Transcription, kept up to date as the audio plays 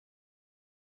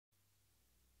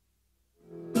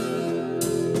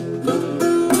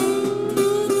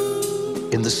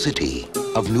in the city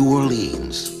of New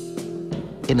Orleans,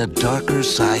 in a darker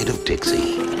side of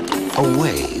Dixie,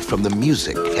 away from the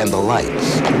music and the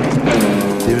lights,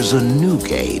 there's a new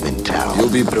game in town. You'll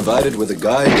be provided with a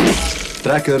guide,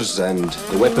 trackers, and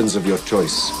the weapons of your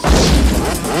choice.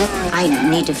 I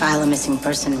need to file a missing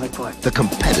person report. The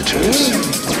competitors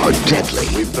are deadly.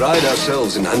 We pride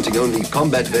ourselves in hunting only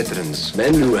combat veterans,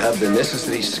 men who have the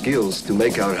necessary skills to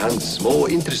make our hunts more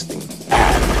interesting.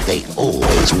 And they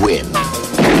always win.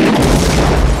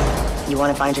 You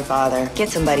want to find your father? Get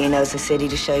somebody who knows the city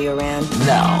to show you around.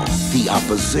 Now, the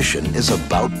opposition is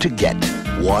about to get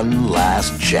one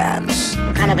last chance.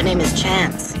 What kind of a name is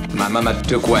Chance? My mama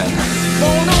took one.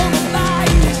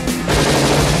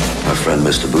 My friend,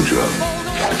 Mr.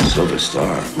 Boudreaux, Silver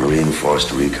Star, Marine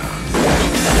Force Recon.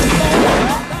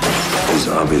 He's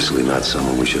obviously not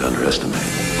someone we should underestimate.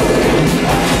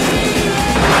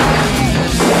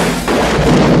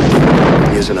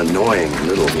 He is an annoying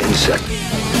little insect.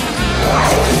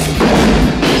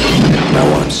 I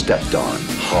want him stepped on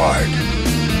hard.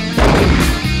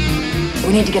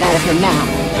 We need to get out of here now.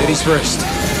 Ladies first.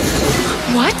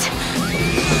 What?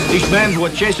 These men will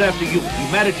chase after you.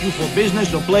 You mad at you for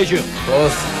business or pleasure?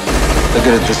 Both. Look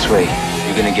at it this way.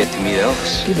 You're gonna get to meet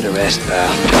Elvis. Give it a rest,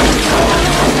 pal.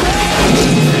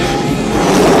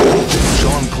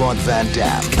 Jean-Claude Van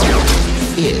Damme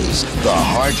is the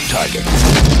hard target.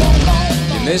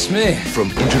 You miss me?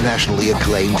 From internationally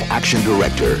acclaimed action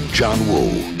director John Woo.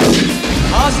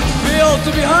 How's it feel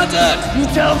to be hunted? You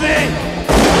tell me!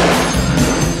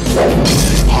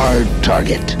 Hard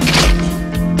Target.